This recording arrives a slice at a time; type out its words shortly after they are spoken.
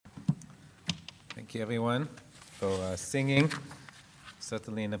Thank you, everyone, for singing.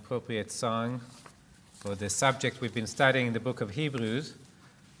 Certainly an appropriate song for the subject we've been studying in the book of Hebrews.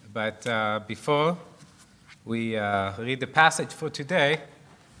 But before we read the passage for today,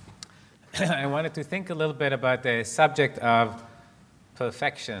 I wanted to think a little bit about the subject of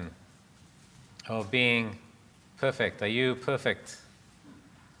perfection, of being perfect. Are you perfect?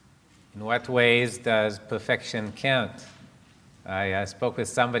 In what ways does perfection count? I spoke with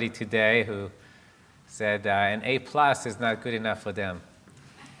somebody today who said an A+ is not good enough for them.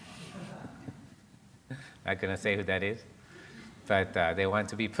 Not going to say who that is, but they want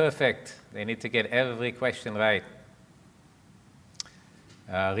to be perfect. They need to get every question right.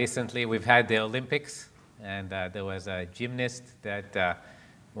 Recently, we've had the Olympics, and there was a gymnast that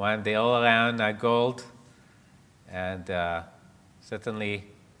won the all-around gold, and certainly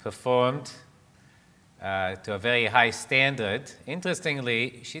performed to a very high standard.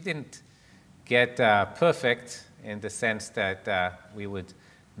 Interestingly, she didn't get perfect in the sense that we would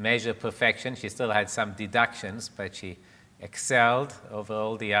measure perfection. She still had some deductions, but she excelled over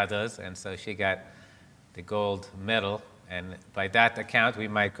all the others, and so she got the gold medal. And by that account, we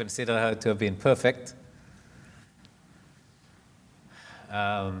might consider her to have been perfect.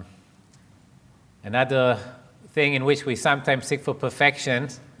 Another thing in which we sometimes seek for perfection,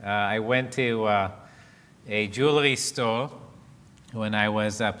 I went to a jewelry store when I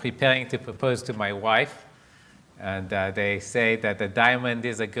was preparing to propose to my wife, and they say that the diamond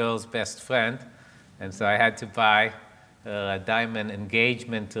is a girl's best friend, and so I had to buy her a diamond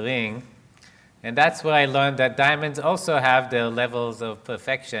engagement ring. And that's where I learned that diamonds also have their levels of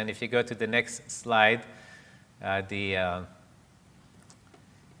perfection. If you go to the next slide, the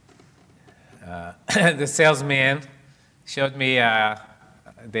salesman showed me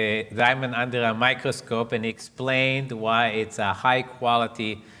the diamond under a microscope, and he explained why it's a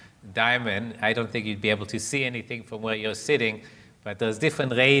high-quality diamond. I don't think you'd be able to see anything from where you're sitting, but there's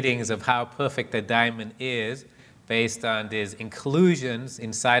different ratings of how perfect a diamond is based on these inclusions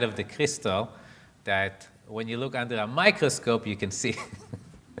inside of the crystal that when you look under a microscope, you can see.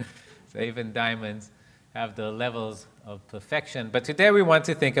 So even diamonds have the levels of perfection. But today we want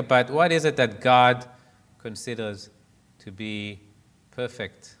to think about what is it that God considers to be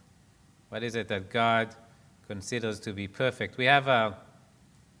perfect. What is it that God considers to be perfect? We have a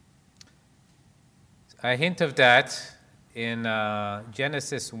hint of that in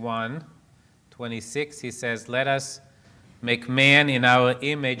Genesis 1:26. He says, "Let us make man in our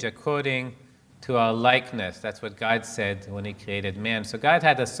image according to our likeness." That's what God said when he created man. So God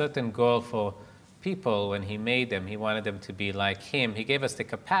had a certain goal for people when he made them. He wanted them to be like him. He gave us the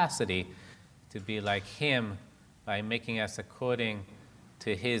capacity to be like him by making us according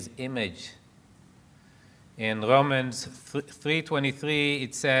to his image. In Romans 3:23,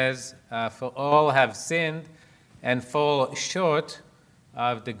 it says, "For all have sinned and fall short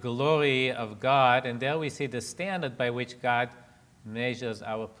of the glory of God." And there we see the standard by which God measures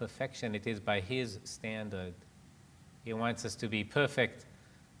our perfection. It is by his standard. He wants us to be perfect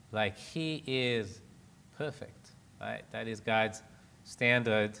like he is perfect. Right? That is God's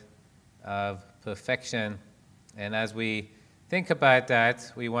standard of perfection. And as we think about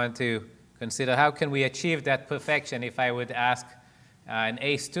that, we want to consider how can we achieve that perfection. If I would ask an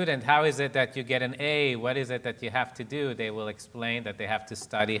A student, how is it that you get an A? What is it that you have to do? They will explain that they have to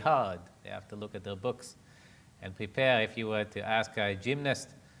study hard. They have to look at their books and prepare. If you were to ask a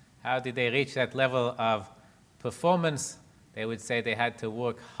gymnast, how did they reach that level of performance? They would say they had to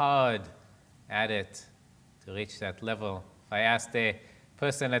work hard at it to reach that level. If I asked a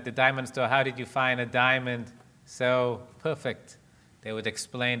person at the diamond store, how did you find a diamond so perfect? They would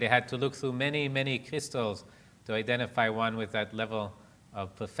explain they had to look through many, many crystals to identify one with that level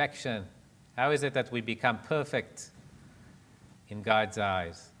of perfection. How is it that we become perfect in God's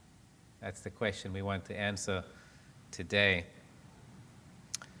eyes? That's the question we want to answer today.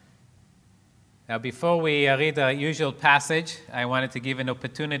 Now, before we read the usual passage, I wanted to give an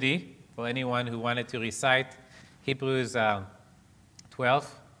opportunity for anyone who wanted to recite Hebrews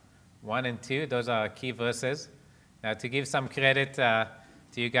 12, 1 and 2. Those are key verses. Now, to give some credit to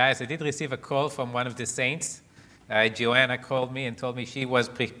you guys, I did receive a call from one of the saints. Joanna called me and told me she was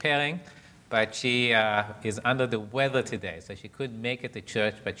preparing, but she is under the weather today, so she couldn't make it to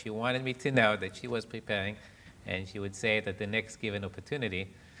church, but she wanted me to know that she was preparing, and she would say that the next given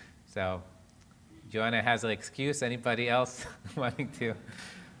opportunity. So Joanna has her excuse. Anybody else wanting to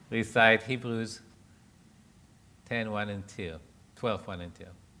recite Hebrews 10, 1 and 2, 12, 1 and 2?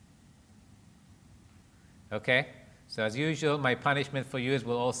 Okay? So as usual, my punishment for you is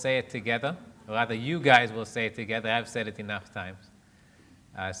we'll all say it together. Or rather, you guys will say it together. I've said it enough times.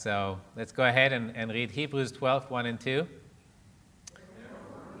 So let's go ahead and read Hebrews 12, 1 and 2.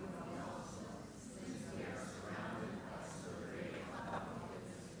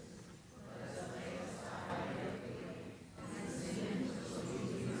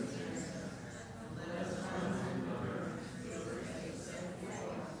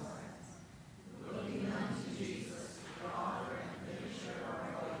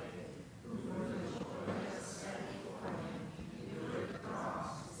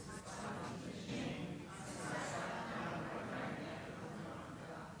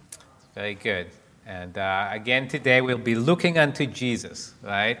 Very good. And again, today we'll be looking unto Jesus,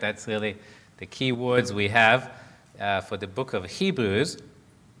 right? That's really the key words we have for the book of Hebrews.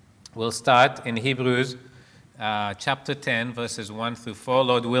 We'll start in Hebrews chapter 10, verses 1 through 4.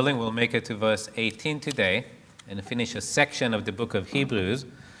 Lord willing, we'll make it to verse 18 today and finish a section of the book of Hebrews.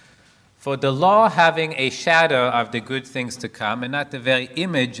 For the law, having a shadow of the good things to come and not the very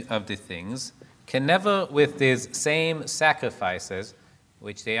image of the things, can never with these same sacrifices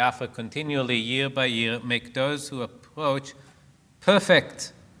which they offer continually year by year, make those who approach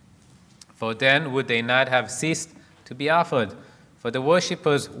perfect. For then would they not have ceased to be offered. For the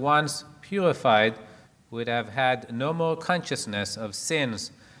worshippers, once purified, would have had no more consciousness of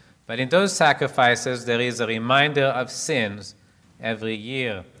sins. But in those sacrifices there is a reminder of sins every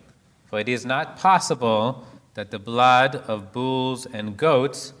year. For it is not possible that the blood of bulls and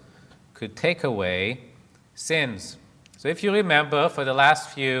goats could take away sins. So if you remember, for the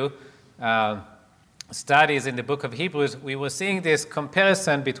last few studies in the book of Hebrews, we were seeing this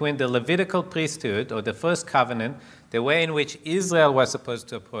comparison between the Levitical priesthood, or the first covenant, the way in which Israel was supposed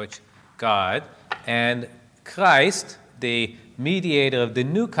to approach God, and Christ, the mediator of the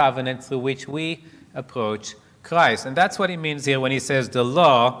new covenant through which we approach Christ. And that's what he means here when he says the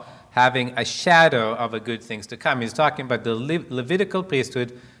law having a shadow of a good things to come. He's talking about the Levitical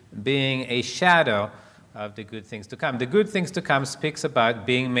priesthood being a shadow of the good things to come. The good things to come speaks about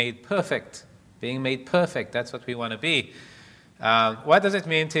being made perfect. Being made perfect, that's what we want to be. What does it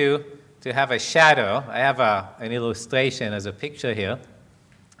mean to have a shadow? I have an illustration as a picture here.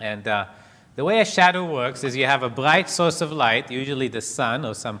 And the way a shadow works is you have a bright source of light, usually the sun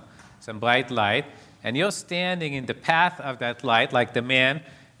or some bright light, and you're standing in the path of that light, like the man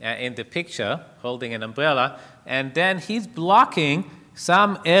in the picture holding an umbrella, and then he's blocking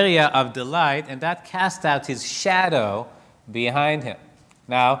some area of the light, and that casts out his shadow behind him.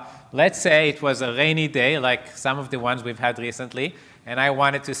 Now, let's say it was a rainy day, like some of the ones we've had recently, and I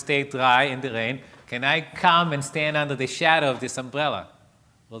wanted to stay dry in the rain. Can I come and stand under the shadow of this umbrella?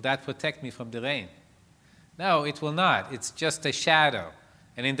 Will that protect me from the rain? No, it will not. It's just a shadow.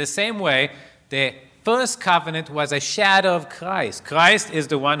 And in the same way, the first covenant was a shadow of Christ. Christ is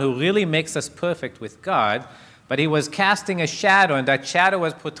the one who really makes us perfect with God, but he was casting a shadow, and that shadow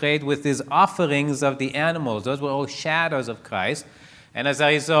was portrayed with these offerings of the animals. Those were all shadows of Christ. And as a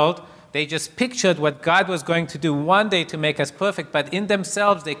result, they just pictured what God was going to do one day to make us perfect, but in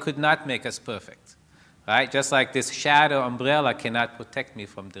themselves, they could not make us perfect. Right? Just like this shadow umbrella cannot protect me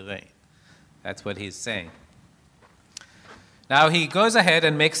from the rain. That's what he's saying. Now, he goes ahead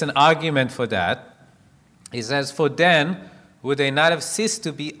and makes an argument for that. He says, for then would they not have ceased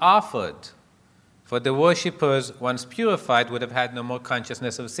to be offered? For the worshippers, once purified, would have had no more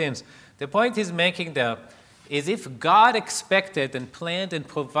consciousness of sins. The point he's making there is if God expected and planned and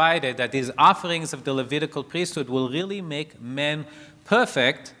provided that these offerings of the Levitical priesthood will really make men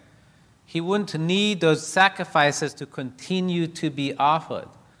perfect, he wouldn't need those sacrifices to continue to be offered.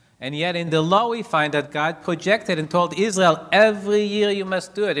 And yet in the law we find that God projected and told Israel, every year you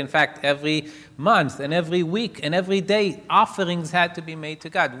must do it. In fact, every month and every week and every day, offerings had to be made to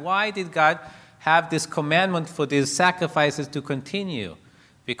God. Why did God have this commandment for these sacrifices to continue?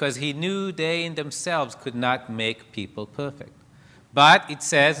 Because he knew they in themselves could not make people perfect. But it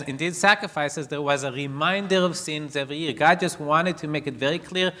says, in these sacrifices, there was a reminder of sins every year. God just wanted to make it very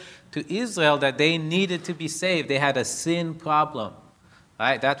clear to Israel that they needed to be saved. They had a sin problem.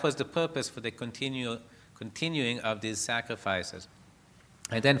 Right? That was the purpose for the continuing of these sacrifices.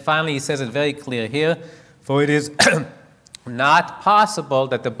 And then finally, he says it very clear here, for it is not possible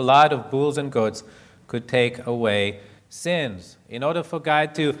that the blood of bulls and goats could take away sins. In order for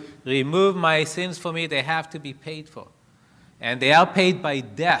God to remove my sins for me, they have to be paid for. And they are paid by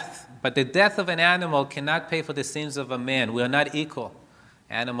death. But the death of an animal cannot pay for the sins of a man. We are not equal,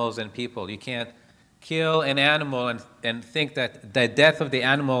 animals and people. You can't kill an animal and think that the death of the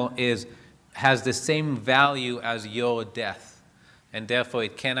animal has the same value as your death. And therefore,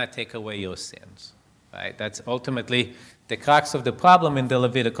 it cannot take away your sins. Right? That's ultimately the crux of the problem in the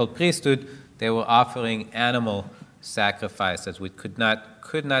Levitical priesthood. They were offering animal sacrifices, which could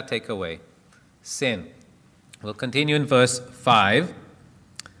not take away sin. We'll continue in verse 5.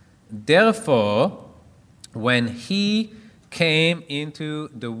 Therefore, when he came into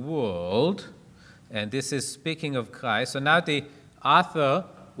the world, and this is speaking of Christ, so now the author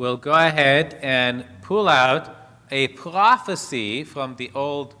will go ahead and pull out a prophecy from the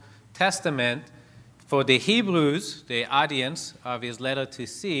Old Testament for the Hebrews, the audience of his letter to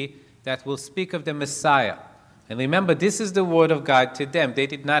C, that will speak of the Messiah. And remember, this is the Word of God to them. They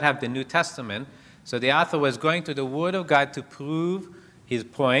did not have the New Testament, so the author was going to the Word of God to prove his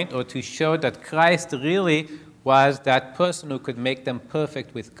point or to show that Christ really was that person who could make them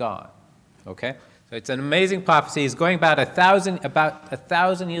perfect with God. Okay? So it's an amazing prophecy. He's going about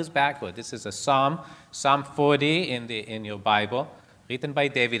 1,000 years backward. This is a Psalm 40 in your Bible, written by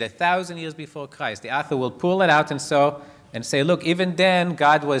David 1,000 years before Christ. The author will pull it out and say, look, even then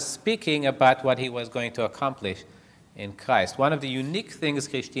God was speaking about what he was going to accomplish in Christ. One of the unique things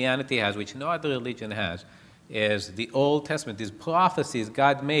Christianity has, which no other religion has, is the Old Testament. These prophecies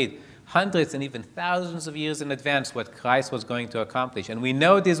God made hundreds and even thousands of years in advance what Christ was going to accomplish. And we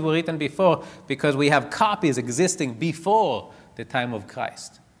know these were written before because we have copies existing before the time of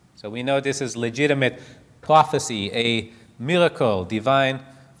Christ. So we know this is legitimate prophecy, a miracle, divine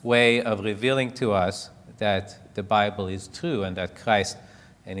way of revealing to us that the Bible is true and that Christ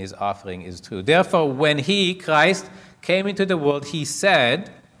and his offering is true. Therefore, when he, Christ, came into the world, he said,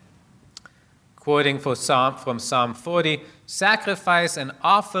 quoting from Psalm 40, "Sacrifice and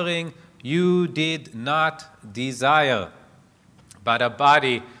offering you did not desire, but a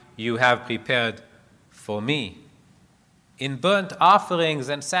body you have prepared for me. In burnt offerings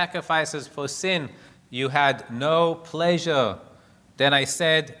and sacrifices for sin you had no pleasure. Then I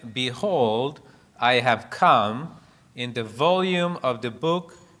said, Behold, I have come. In the volume of the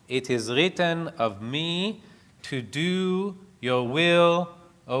book it is written of me to do your will,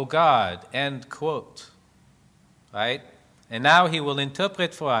 O God." End quote. Right? And now he will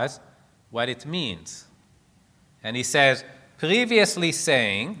interpret for us what it means. And he says, previously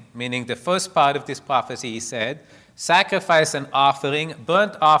saying, meaning the first part of this prophecy, he said, sacrifice and offering,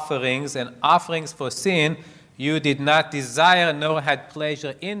 burnt offerings and offerings for sin, you did not desire nor had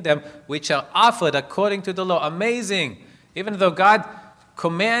pleasure in them, which are offered according to the law. Amazing. Even though God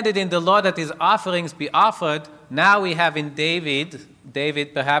commanded in the law that his offerings be offered, now we have in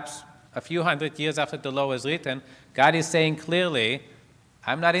David perhaps a few hundred years after the law was written, God is saying clearly,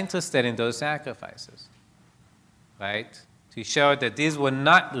 I'm not interested in those sacrifices. Right? To show that these were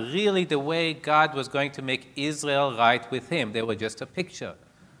not really the way God was going to make Israel right with him. They were just a picture.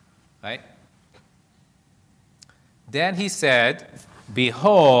 Right? Then he said,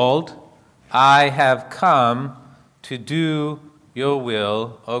 Behold, I have come to do your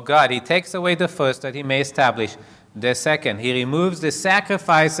will, O God. He takes away the first that he may establish the second. He removes the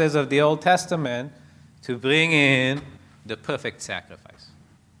sacrifices of the Old Testament to bring in the perfect sacrifice.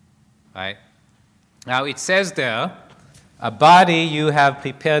 Right? Now it says there, a body you have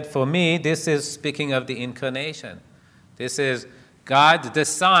prepared for me. This is speaking of the incarnation. This is God, the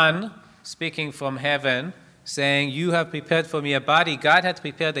Son, speaking from heaven, saying, you have prepared for me a body. God had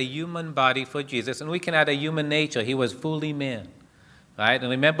prepared a human body for Jesus, and we can add a human nature. He was fully man. Right? And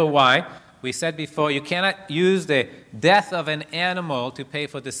remember why? We said before, you cannot use the death of an animal to pay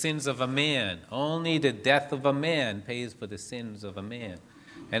for the sins of a man. Only the death of a man pays for the sins of a man.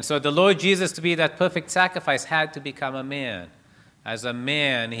 And so the Lord Jesus, to be that perfect sacrifice, had to become a man. As a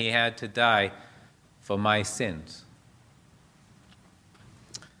man, he had to die for my sins.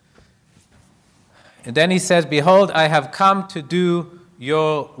 And then he says, Behold, I have come to do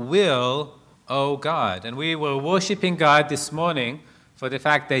your will, O God. And we were worshiping God this morning for the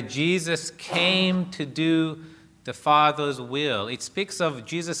fact that Jesus came to do the Father's will. It speaks of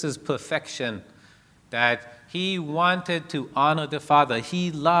Jesus' perfection, that he wanted to honor the Father.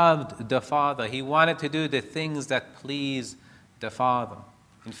 He loved the Father. He wanted to do the things that please the Father.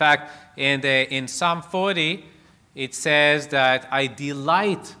 In fact, in Psalm 40, it says that I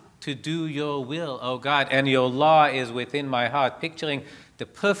delight to do your will, O God, and your law is within my heart, picturing the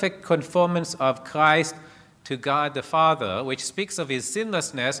perfect conformance of Christ to God the Father, which speaks of his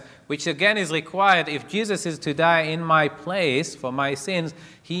sinlessness, which again is required. If Jesus is to die in my place for my sins,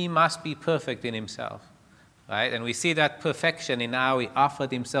 he must be perfect in himself. Right? And we see that perfection in how he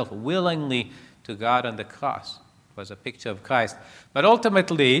offered himself willingly to God on the cross. It was a picture of Christ. But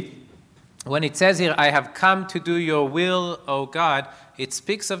ultimately, when it says here, I have come to do your will, O God, it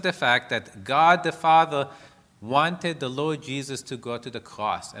speaks of the fact that God the Father wanted the Lord Jesus to go to the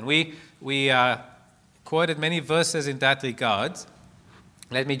cross. And we quoted many verses in that regard.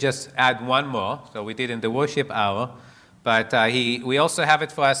 Let me just add one more. So we did in the worship hour, but we also have it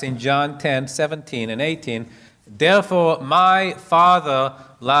for us in John 10:17 and 18. Therefore, my Father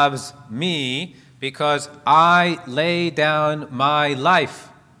loves me because I lay down my life,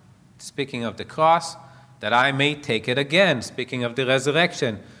 speaking of the cross, that I may take it again, speaking of the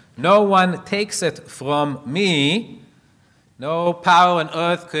resurrection. No one takes it from me. No power on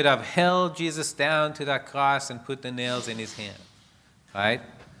earth could have held Jesus down to that cross and put the nails in his hand. Right?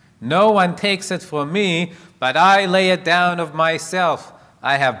 No one takes it from me, but I lay it down of myself.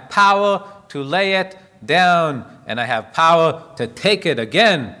 I have power to lay it down, and I have power to take it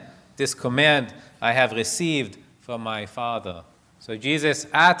again. This command I have received from my Father. So Jesus,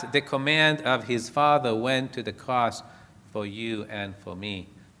 at the command of his Father, went to the cross for you and for me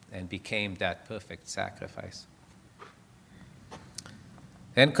and became that perfect sacrifice.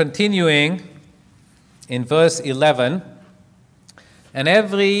 And continuing in verse 11, and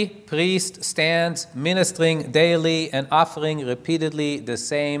every priest stands ministering daily and offering repeatedly the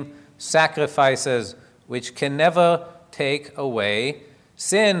same sacrifices, which can never take away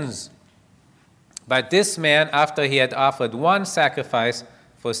sins. But this man, after he had offered one sacrifice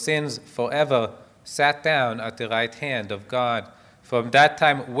for sins forever, sat down at the right hand of God, from that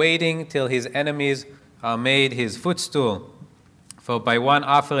time waiting till his enemies are made his footstool. For by one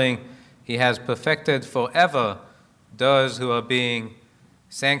offering he has perfected forever those who are being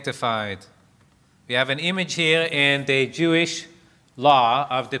sanctified. We have an image here in the Jewish law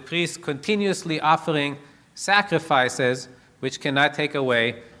of the priest continuously offering sacrifices which cannot take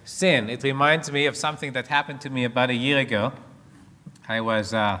away sin. It reminds me of something that happened to me about a year ago. I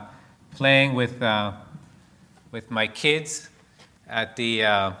was playing with my kids at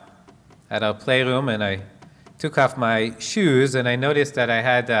our playroom, and I took off my shoes, and I noticed that I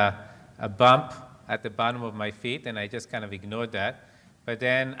had a bump at the bottom of my feet, and I just kind of ignored that. But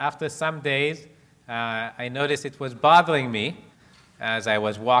then after some days, I noticed it was bothering me as I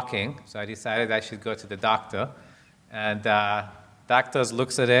was walking, so I decided I should go to the doctor. And doctor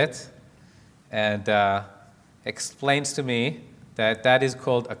looks at it and explains to me that is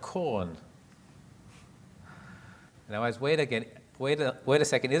called a corn. And I was, wait a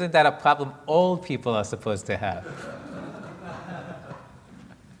second, isn't that a problem old people are supposed to have?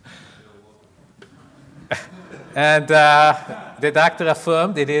 And the doctor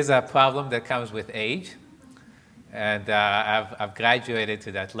affirmed it is a problem that comes with age. And I've graduated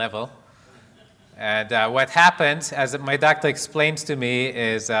to that level. And what happens, as my doctor explains to me,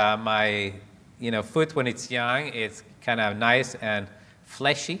 is my foot when it's young, it's kind of nice and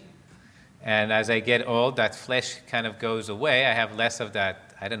fleshy. And as I get old, that flesh kind of goes away. I have less of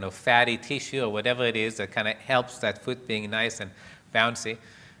that, fatty tissue or whatever it is that kind of helps that foot being nice and bouncy.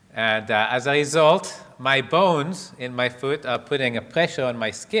 And as a result, my bones in my foot are putting a pressure on my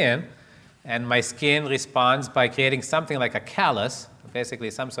skin, and my skin responds by creating something like a callus,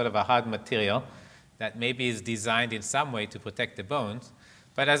 basically some sort of a hard material that maybe is designed in some way to protect the bones.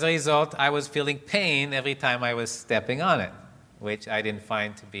 But as a result, I was feeling pain every time I was stepping on it, which I didn't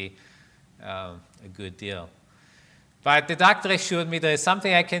find to be a good deal. But the doctor assured me there is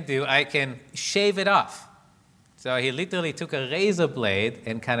something I can do. I can shave it off. So he literally took a razor blade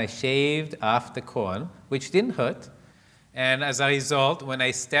and kind of shaved off the corn, which didn't hurt. And as a result, when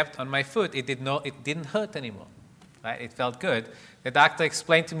I stepped on my foot, it didn't hurt anymore. Right? It felt good. The doctor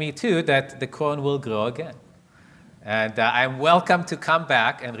explained to me, too, that the corn will grow again. And I'm welcome to come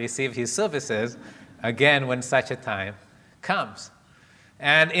back and receive his services again when such a time comes.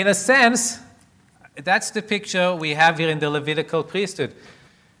 And in a sense, that's the picture we have here in the Levitical priesthood.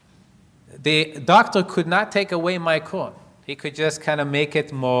 The doctor could not take away my corn. He could just kind of make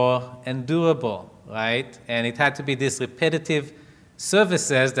it more endurable, right? And it had to be these repetitive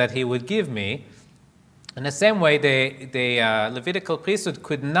services that he would give me. In the same way, the Levitical priesthood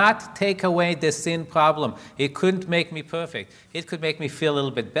could not take away the sin problem. It couldn't make me perfect. It could make me feel a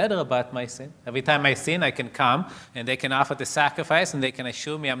little bit better about my sin. Every time I sin, I can come, and they can offer the sacrifice, and they can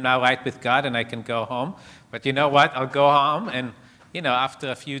assure me I'm now right with God, and I can go home. But you know what? I'll go home, and after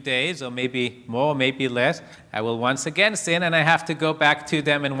a few days, or maybe more, maybe less, I will once again sin, and I have to go back to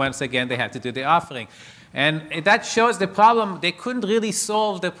them, and once again they have to do the offering. And that shows the problem. They couldn't really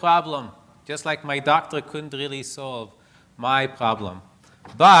solve the problem. Just like my doctor couldn't really solve my problem.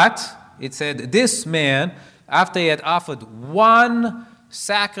 But it said, this man, after he had offered one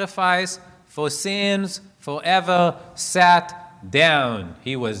sacrifice for sins forever, sat down.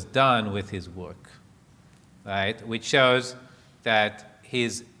 He was done with his work. Right? Which shows that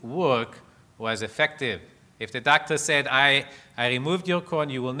his work was effective. If the doctor said, I removed your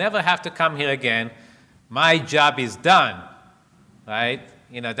corn, you will never have to come here again, my job is done. Right?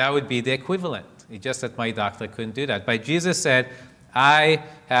 that would be the equivalent. It's just that my doctor couldn't do that. But Jesus said, I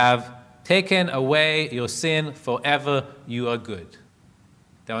have taken away your sin forever, you are good.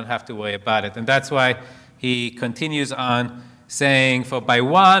 Don't have to worry about it. And that's why he continues on saying, for by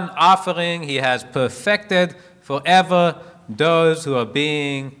one offering he has perfected forever those who are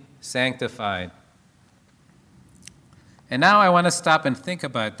being sanctified. And now I want to stop and think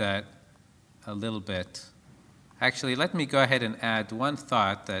about that a little bit. Actually, let me go ahead and add one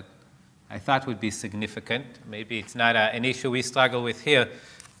thought that I thought would be significant. Maybe it's not an issue we struggle with here,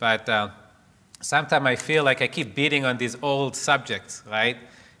 but sometimes I feel like I keep beating on these old subjects, right?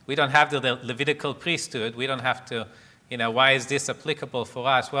 We don't have the Levitical priesthood. We don't have to, why is this applicable for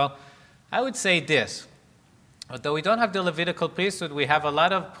us? Well, I would say this. Although we don't have the Levitical priesthood, we have a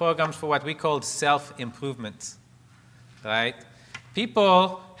lot of programs for what we call self-improvement, right?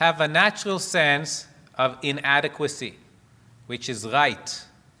 People have a natural sense of inadequacy, which is right,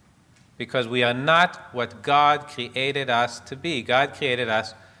 because we are not what God created us to be. God created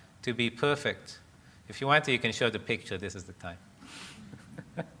us to be perfect. If you want to, you can show the picture. This is the time.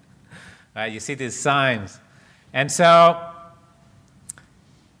 Right, you see these signs. And so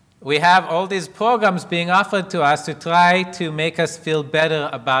we have all these programs being offered to us to try to make us feel better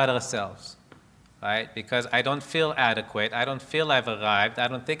about ourselves. Right? Because I don't feel adequate. I don't feel I've arrived. I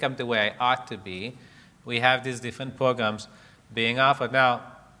don't think I'm the way I ought to be. We have these different programs being offered. Now,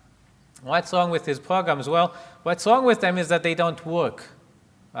 what's wrong with these programs? Well, what's wrong with them is that they don't work.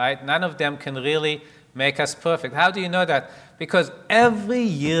 Right? None of them can really make us perfect. How do you know that? Because every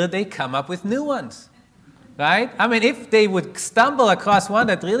year they come up with new ones. Right? I mean, if they would stumble across one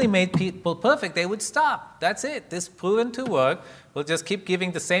that really made people perfect, they would stop. That's it. This proven to work. We'll just keep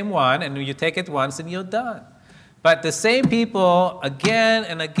giving the same one, and you take it once and you're done. But the same people, again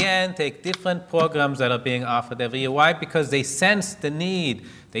and again, take different programs that are being offered every year. Why? Because they sense the need.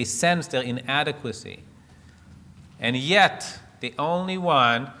 They sense their inadequacy. And yet, the only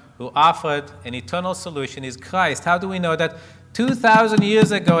one who offered an eternal solution is Christ. How do we know that? 2,000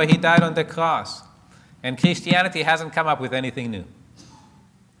 years ago, he died on the cross. And Christianity hasn't come up with anything new.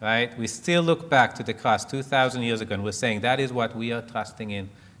 Right? We still look back to the cross 2,000 years ago, and we're saying that is what we are trusting in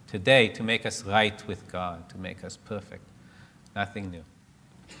today to make us right with God, to make us perfect. Nothing new.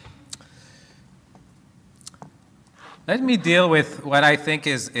 Let me deal with what I think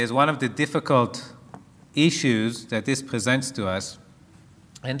is one of the difficult issues that this presents to us.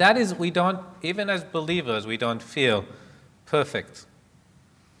 And that is even as believers, we don't feel perfect.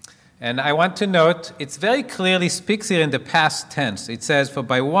 And I want to note, it very clearly speaks here in the past tense. It says, for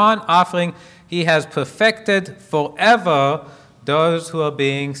by one offering he has perfected forever those who are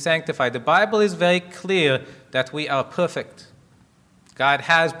being sanctified. The Bible is very clear that we are perfect. God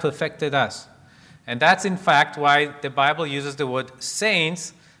has perfected us. And that's in fact why the Bible uses the word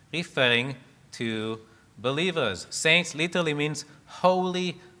saints, referring to believers. Saints literally means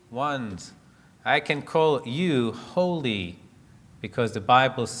holy ones. I can call you holy because the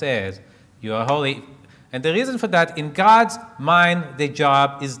Bible says you are holy. And the reason for that, in God's mind, the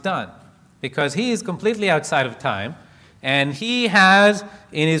job is done. Because he is completely outside of time. And he has,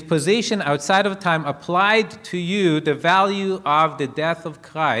 in his position outside of time, applied to you the value of the death of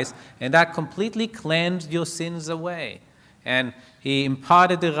Christ. And that completely cleansed your sins away. And he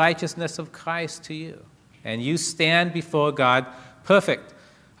imparted the righteousness of Christ to you. And you stand before God perfect.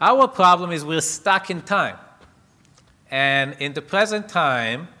 Our problem is we're stuck in time. And in the present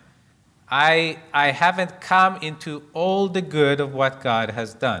time, I haven't come into all the good of what God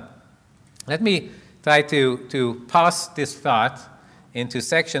has done. Let me try to parse this thought into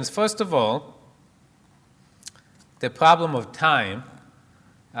sections. First of all, the problem of time.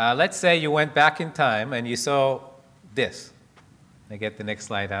 Let's say you went back in time and you saw this. I get the next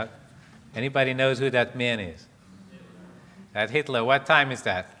slide out. Anybody knows who that man is? That Hitler. What time is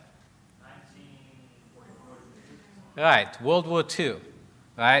that? Right, World War II.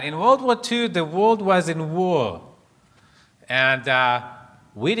 Right, in World War II, the world was in war, and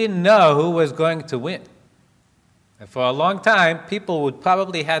we didn't know who was going to win. And for a long time, people would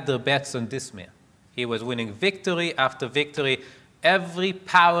probably had their bets on this man. He was winning victory after victory. Every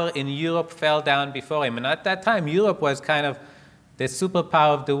power in Europe fell down before him, and at that time, Europe was kind of the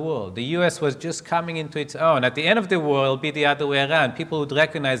superpower of the world. The U.S. was just coming into its own. At the end of the war, it'll be the other way around. People would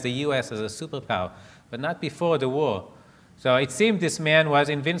recognize the U.S. as a superpower, but not before the war. So it seemed this man was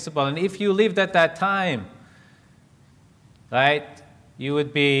invincible. And if you lived at that time, right, you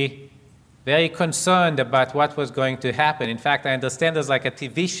would be very concerned about what was going to happen. In fact, I understand there's like a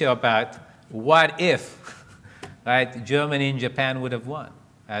TV show about what if, right, Germany and Japan would have won,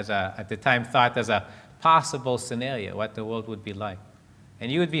 as at the time thought as a possible scenario, what the world would be like.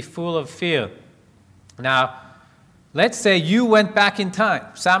 and you would be full of fear. Now, let's say you went back in time.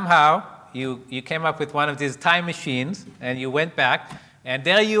 Somehow, you came up with one of these time machines, and you went back, and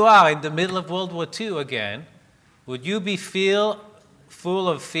there you are in the middle of World War II again. Would you be full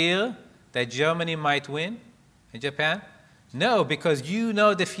of fear that Germany might win in Japan? No, because you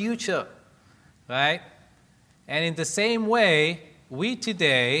know the future, right? And in the same way, we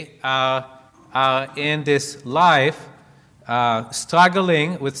today are in this life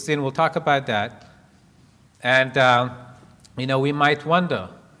struggling with sin. We'll talk about that. And, we might wonder,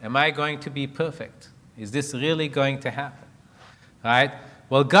 am I going to be perfect? Is this really going to happen? Right?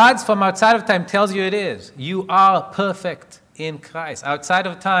 Well, God from outside of time tells you it is. You are perfect in Christ. Outside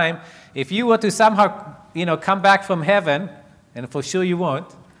of time, if you were to somehow, come back from heaven, and for sure you won't,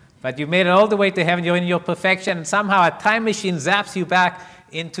 but you made it all the way to heaven, you're in your perfection, and somehow a time machine zaps you back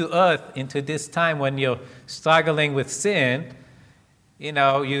into earth, into this time when you're struggling with sin,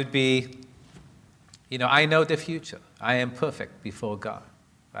 you'd be, I know the future. I am perfect before God,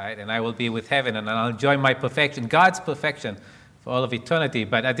 right? And I will be with heaven, and I'll enjoy my perfection, God's perfection, for all of eternity.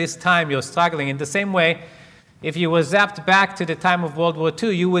 But at this time, you're struggling. In the same way, if you were zapped back to the time of World War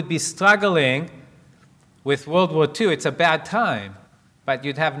II, you would be struggling with World War II. It's a bad time, but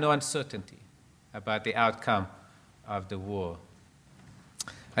you'd have no uncertainty about the outcome of the war.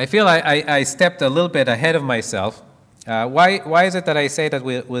 I feel I stepped a little bit ahead of myself. Why is it that I say that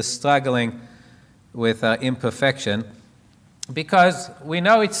we're struggling with imperfection? Because we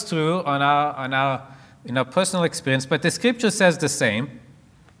know it's true on our personal experience, but the Scripture says the same.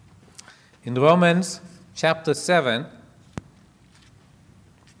 In Romans chapter 7,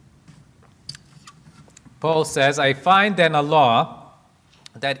 Paul says, I find then a law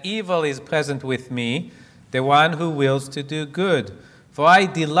that evil is present with me, the one who wills to do good. For I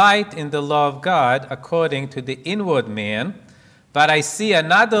delight in the law of God according to the inward man, but I see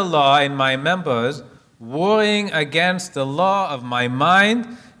another law in my members, warring against the law of my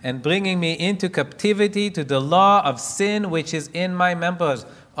mind and bringing me into captivity to the law of sin which is in my members.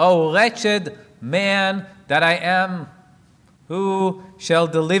 O wretched man that I am, who shall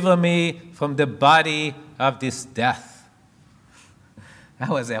deliver me from the body of this death? That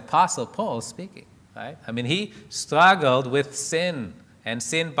was the Apostle Paul speaking, right? I mean, he struggled with sin, and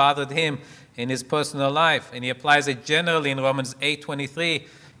sin bothered him in his personal life. And he applies it generally in Romans 8:23.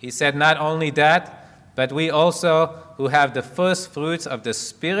 He said, not only that, but we also, who have the first fruits of the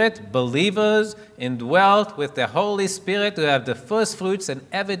Spirit, believers, indwelt with the Holy Spirit, who have the first fruits and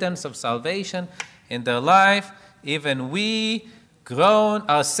evidence of salvation in their life, even we groan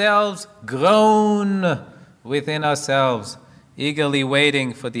within ourselves, eagerly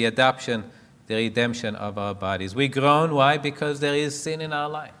waiting for the adoption, the redemption of our bodies. We groan, why? Because there is sin in our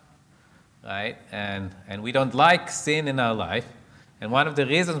life, right? And we don't like sin in our life. And one of the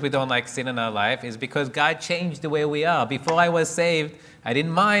reasons we don't like sin in our life is because God changed the way we are. Before I was saved, I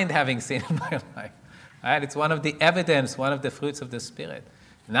didn't mind having sin in my life. Right? It's one of the evidence, one of the fruits of the Spirit.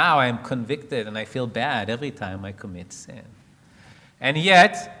 Now I am convicted and I feel bad every time I commit sin. And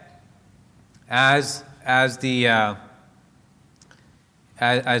yet, as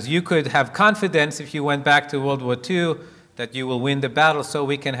you could have confidence if you went back to World War II that you will win the battle, so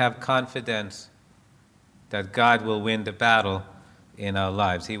we can have confidence that God will win the battle in our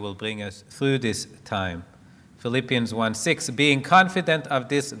lives. He will bring us through this time. Philippians 1:6, being confident of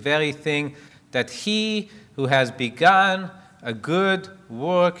this very thing, that he who has begun a good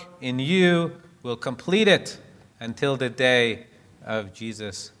work in you will complete it until the day of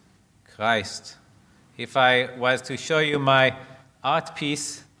Jesus Christ. If I was to show you my art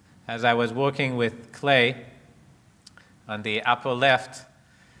piece as I was working with clay on the upper left,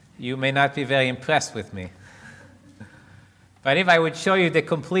 you may not be very impressed with me. But if I would show you the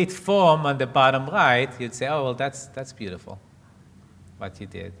complete form on the bottom right, you'd say, oh, well, that's beautiful, what you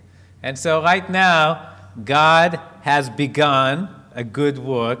did. And so right now, God has begun a good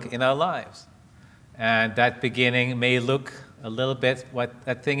work in our lives. And that beginning may look a little bit what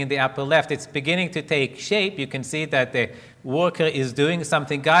that thing in the upper left. It's beginning to take shape. You can see that the worker is doing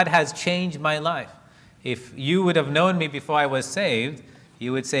something. God has changed my life. If you would have known me before I was saved,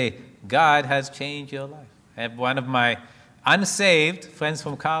 you would say, God has changed your life. I have one of my unsaved friends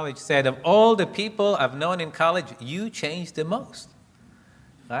from college said, of all the people I've known in college, you changed the most.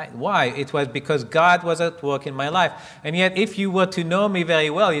 Right? Why? It was because God was at work in my life. And yet, if you were to know me very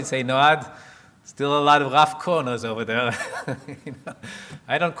well, you'd say, no, still a lot of rough corners over there.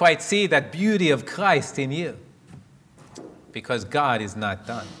 I don't quite see that beauty of Christ in you. Because God is not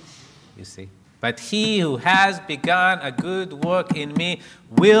done, you see. But he who has begun a good work in me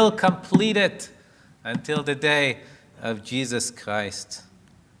will complete it until the day of Jesus Christ.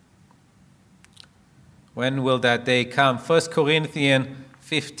 When will that day come? 1 Corinthians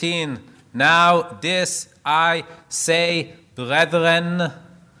 15. Now this I say, brethren,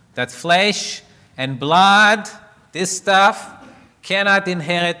 that flesh and blood, this stuff, cannot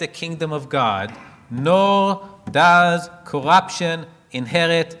inherit the kingdom of God, nor does corruption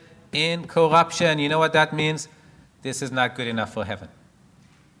inherit incorruption. You know what that means? This is not good enough for heaven.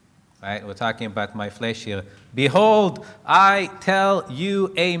 Right? We're talking about my flesh here. Behold, I tell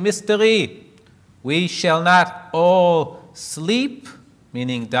you a mystery. We shall not all sleep,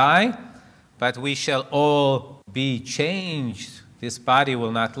 meaning die, but we shall all be changed. This body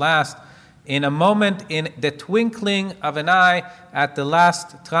will not last. In a moment, in the twinkling of an eye, at the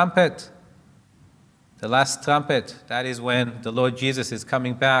last trumpet. The last trumpet, that is when the Lord Jesus is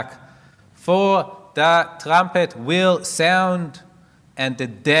coming back. For the trumpet will sound, and the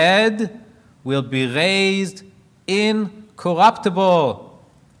dead will be raised incorruptible,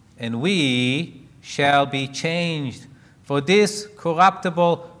 and we shall be changed. For this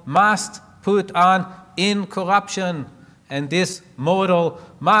corruptible must put on incorruption, and this mortal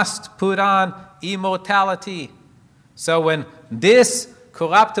must put on immortality. So when this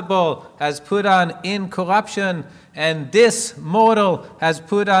corruptible has put on incorruption, and this mortal has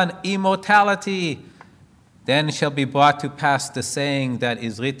put on immortality, then shall be brought to pass the saying that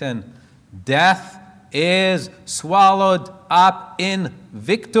is written, death is swallowed up in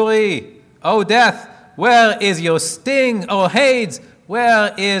victory. O death, where is your sting? O Hades,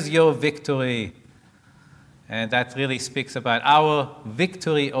 where is your victory? And that really speaks about our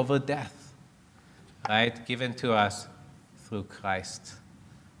victory over death, right? Given to us through Christ.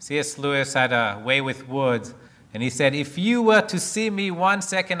 C.S. Lewis had a way with words, and he said, if you were to see me 1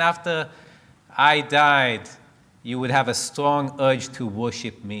 second after I died, you would have a strong urge to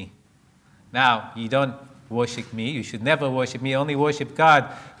worship me. Now, you don't worship me. You should never worship me. Only worship God.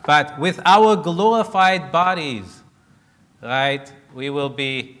 But with our glorified bodies, right, we will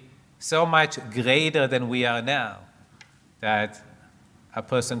be so much greater than we are now that a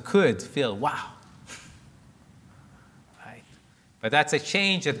person could feel, wow. Right? But that's a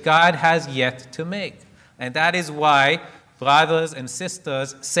change that God has yet to make. And that is why, brothers and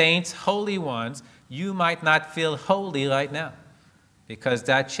sisters, saints, holy ones, you might not feel holy right now, because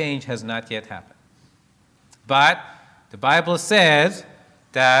that change has not yet happened. But the Bible says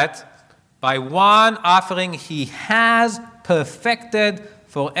that by one offering he has perfected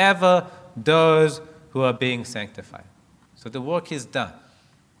forever those who are being sanctified. So the work is done,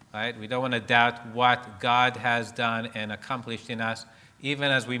 right? We don't want to doubt what God has done and accomplished in us,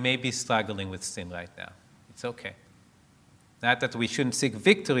 even as we may be struggling with sin right now. It's okay. Not that we shouldn't seek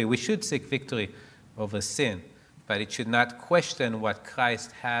victory. We should seek victory over sin, but it should not question what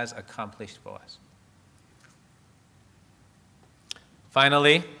Christ has accomplished for us.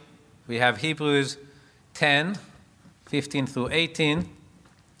 Finally, we have Hebrews 10, 15 through 18,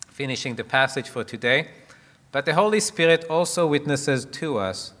 finishing the passage for today. But the Holy Spirit also witnesses to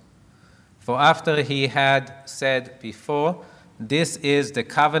us, for after he had said before, this is the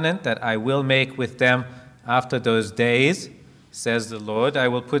covenant that I will make with them after those days, says the Lord. I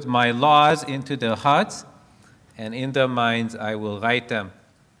will put my laws into their hearts, and in their minds I will write them.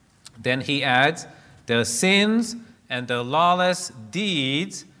 Then he adds, their sins and their lawless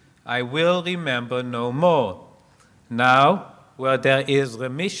deeds I will remember no more. Now, where there is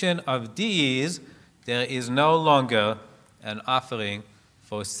remission of these, there is no longer an offering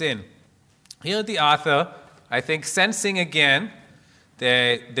for sin. Here the author, I think, sensing again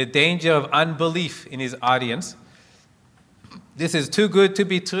the danger of unbelief in his audience. This is too good to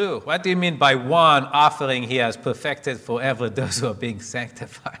be true. What do you mean by one offering he has perfected forever those who are being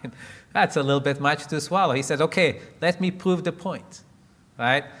sanctified? That's a little bit much to swallow. He says, okay, let me prove the point,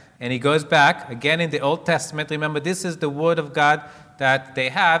 right? And he goes back, again in the Old Testament. Remember, this is the Word of God that they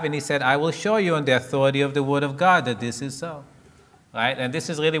have, and he said, I will show you on the authority of the Word of God that this is so, right? And this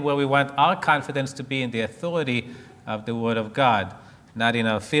is really where we want our confidence to be, in the authority of the Word of God, not in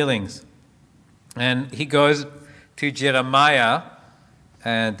our feelings. And he goes to Jeremiah,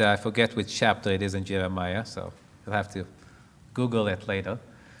 and I forget which chapter it is in Jeremiah, so you'll have to Google it later.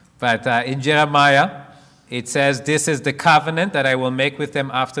 But in Jeremiah, it says, this is the covenant that I will make with them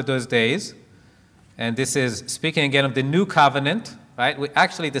after those days. And this is speaking again of the new covenant, right?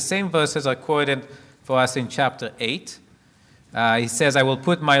 Actually, the same verses are quoted for us in chapter 8. He says, I will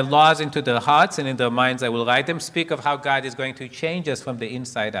put my laws into their hearts, and in their minds I will write them. Speak of how God is going to change us from the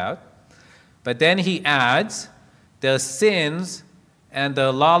inside out. But then he adds, their sins and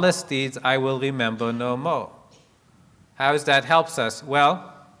their lawless deeds I will remember no more. How does that help us? Well,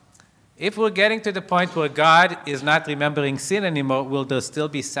 If we're getting to the point where God is not remembering sin anymore, will there still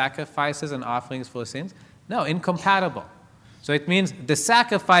be sacrifices and offerings for sins? No, incompatible. So it means the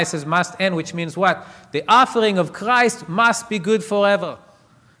sacrifices must end, which means what? The offering of Christ must be good forever.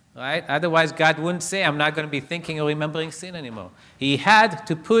 Right? Otherwise, God wouldn't say, I'm not going to be thinking or remembering sin anymore. He had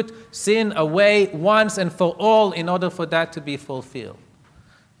to put sin away once and for all in order for that to be fulfilled.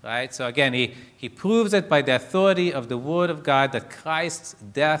 Right? So again, he proves it by the authority of the Word of God that Christ's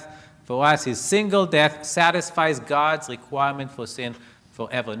death for us, his single death, satisfies God's requirement for sin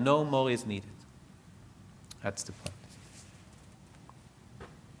forever. No more is needed. That's the point.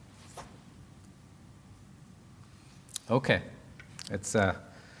 Okay, let's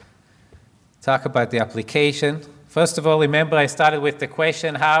talk about the application. First of all, remember I started with the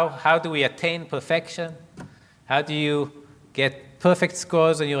question, how do we attain perfection? How do you get perfect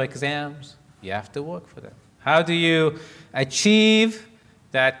scores on your exams? You have to work for them. How do you achieve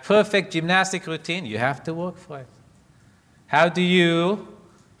that perfect gymnastic routine? You have to work for it. How do you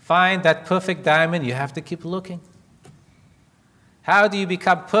find that perfect diamond? You have to keep looking. How do you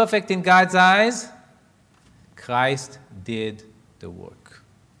become perfect in God's eyes? Christ did the work.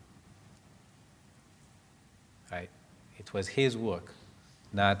 Right? It was his work,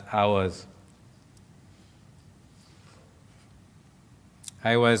 not ours.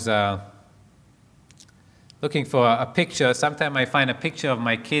 I was looking for a picture. Sometimes I find a picture of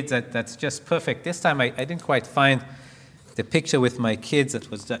my kids that's just perfect. This time I didn't quite find the picture with my kids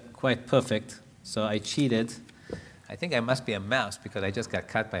that was quite perfect, so I cheated. I think I must be a mouse because I just got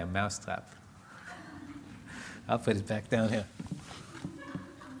caught by a mouse trap. I'll put it back down here.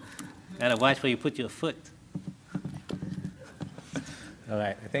 Gotta watch where you put your foot. All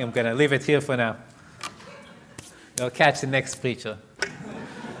right, I think I'm gonna leave it here for now. We'll catch the next preacher.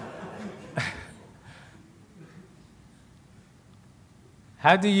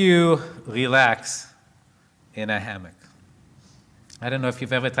 How do you relax in a hammock? I don't know if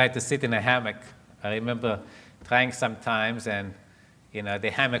you've ever tried to sit in a hammock. I remember trying sometimes, and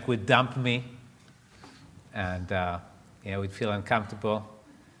the hammock would dump me, and we'd feel uncomfortable.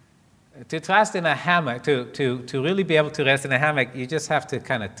 To trust in a hammock, to really be able to rest in a hammock, you just have to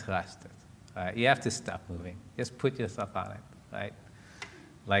kind of trust it. Right? You have to stop moving. Just put yourself on it, right?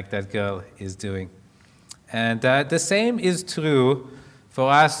 Like that girl is doing. And the same is true for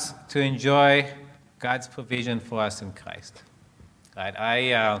us to enjoy God's provision for us in Christ. Right?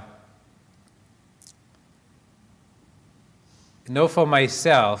 I know for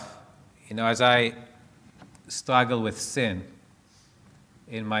myself, as I struggle with sin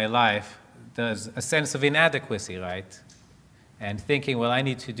in my life, there's a sense of inadequacy, right? And thinking, well, I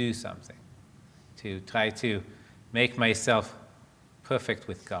need to do something to try to make myself perfect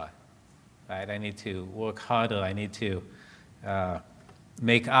with God. Right? I need to work harder. I need to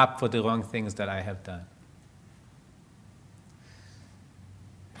make up for the wrong things that I have done.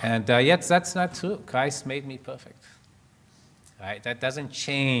 And yet that's not true. Christ made me perfect. Right? That doesn't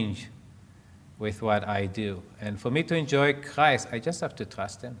change with what I do. And for me to enjoy Christ, I just have to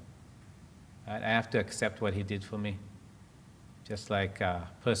trust him. Right? I have to accept what he did for me. Just like a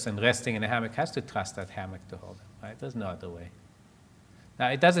person resting in a hammock has to trust that hammock to hold him. Right? There's no other way. Now,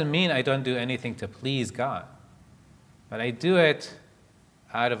 it doesn't mean I don't do anything to please God. But I do it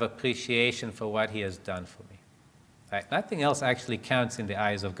out of appreciation for what he has done for me. Right? Nothing else actually counts in the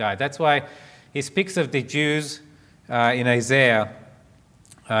eyes of God. That's why he speaks of the Jews in Isaiah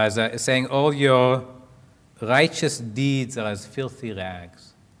as saying, all your righteous deeds are as filthy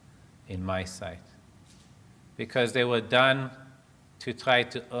rags in my sight. Because they were done to try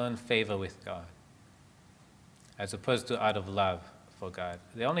to earn favor with God, as opposed to out of love for God.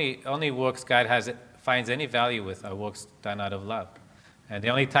 The only works God finds any value with are works done out of love. And the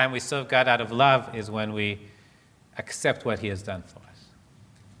only time we serve God out of love is when we accept what he has done for us.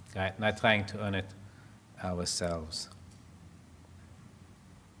 Right? Not trying to earn it ourselves.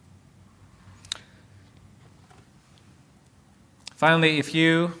 Finally, if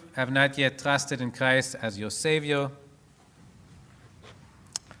you have not yet trusted in Christ as your Savior,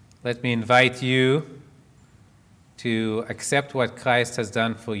 let me invite you to accept what Christ has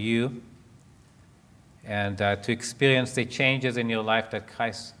done for you and to experience the changes in your life that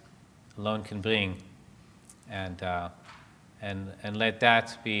Christ alone can bring, and let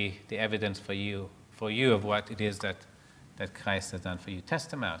that be the evidence for you of what it is that Christ has done for you.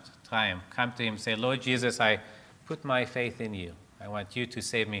 Test him out. Try him. Come to him. Say, Lord Jesus, I put my faith in you. I want you to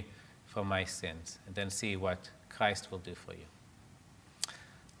save me from my sins. And then see what Christ will do for you.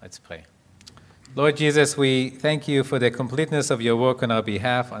 Let's pray. Lord Jesus, we thank you for the completeness of your work on our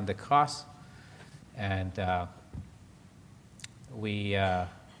behalf on the cross. And we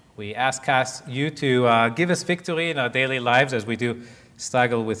We ask you to give us victory in our daily lives as we do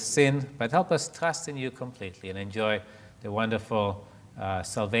struggle with sin, but help us trust in you completely and enjoy the wonderful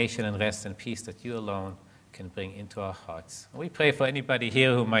salvation and rest and peace that you alone can bring into our hearts. We pray for anybody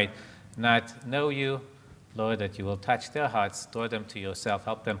here who might not know you, Lord, that you will touch their hearts, draw them to yourself,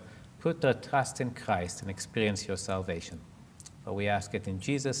 help them put their trust in Christ and experience your salvation. For we ask it in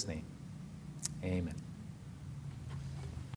Jesus' name. Amen.